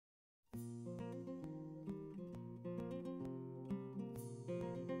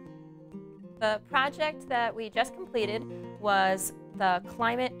The project that we just completed was the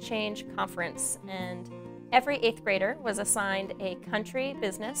Climate Change Conference, and every 8th grader was assigned a country,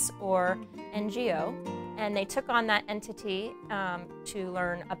 business, or NGO, and they took on that entity to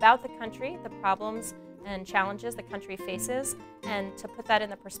learn about the country, the problems and challenges the country faces, and to put that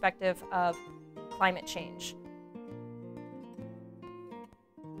in the perspective of climate change.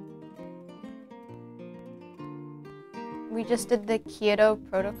 We just did the Kyoto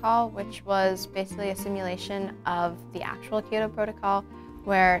Protocol, which was basically a simulation of the actual Kyoto Protocol,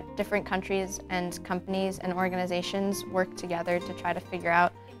 where different countries and companies and organizations work together to try to figure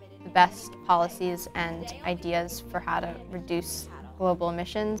out the best policies and ideas for how to reduce global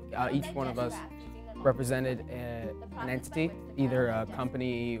emissions. Each one of us represented an entity, either a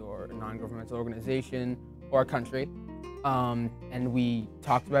company or a non-governmental organization or a country, and we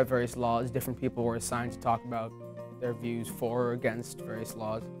talked about various laws. Different people were assigned to talk about their views for or against various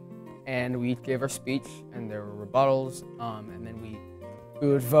laws, and we gave our speech, and there were rebuttals, and then we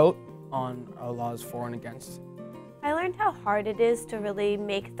would vote on our laws for and against. I learned how hard it is to really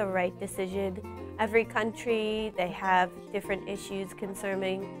make the right decision. Every country, they have different issues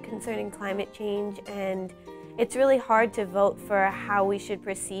concerning climate change, and it's really hard to vote for how we should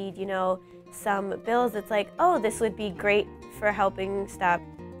proceed. You know, some bills, it's like, oh, this would be great for helping stop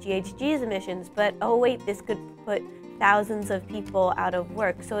GHG's emissions, but oh wait, this could put thousands of people out of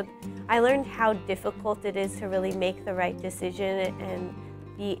work. So I learned how difficult it is to really make the right decision and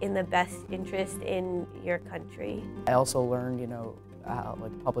be in the best interest in your country. I also learned,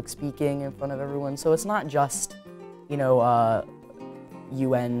 like public speaking in front of everyone. So it's not just, UN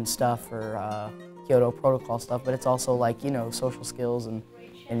stuff or Kyoto Protocol stuff, but it's also like, social skills and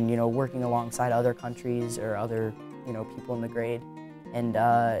working alongside other countries or other, people in the grade, and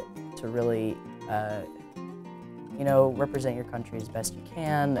to really, represent your country as best you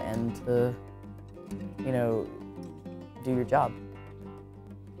can and to, do your job.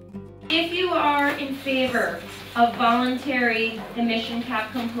 If you are in favor of voluntary emission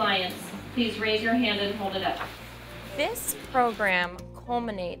cap compliance, please raise your hand and hold it up. This program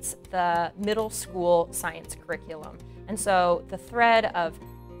culminates the middle school science curriculum. And so the thread of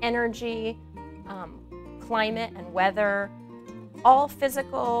energy, climate and weather, all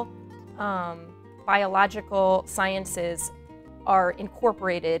physical, biological sciences are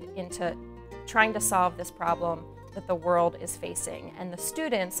incorporated into trying to solve this problem that the world is facing. And the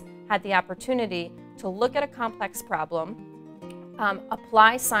students had the opportunity to look at a complex problem,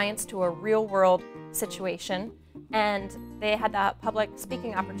 apply science to a real-world situation, and they had the public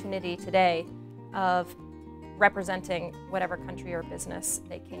speaking opportunity today of representing whatever country or business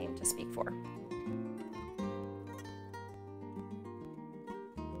they came to speak for.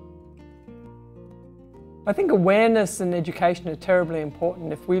 I think awareness and education are terribly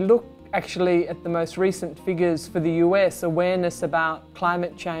important. If we look actually at the most recent figures for the US, awareness about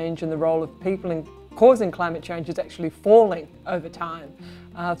climate change and the role of people in causing climate change is actually falling over time.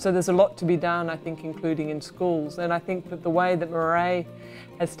 So there's a lot to be done, I think, including in schools. And I think that the way that Murray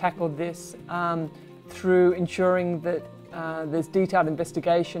has tackled this through ensuring that there's detailed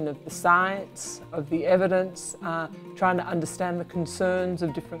investigation of the science, of the evidence, trying to understand the concerns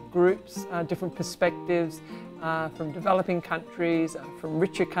of different groups, different perspectives, from developing countries, from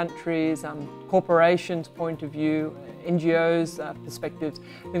richer countries, corporations' point of view, NGOs' perspectives.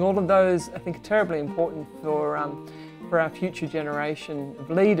 I think all of those, are terribly important for our future generation of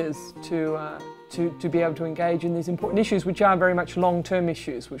leaders to be able to engage in these important issues, which are very much long-term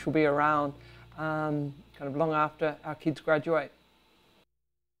issues, which will be around kind of long after our kids graduate.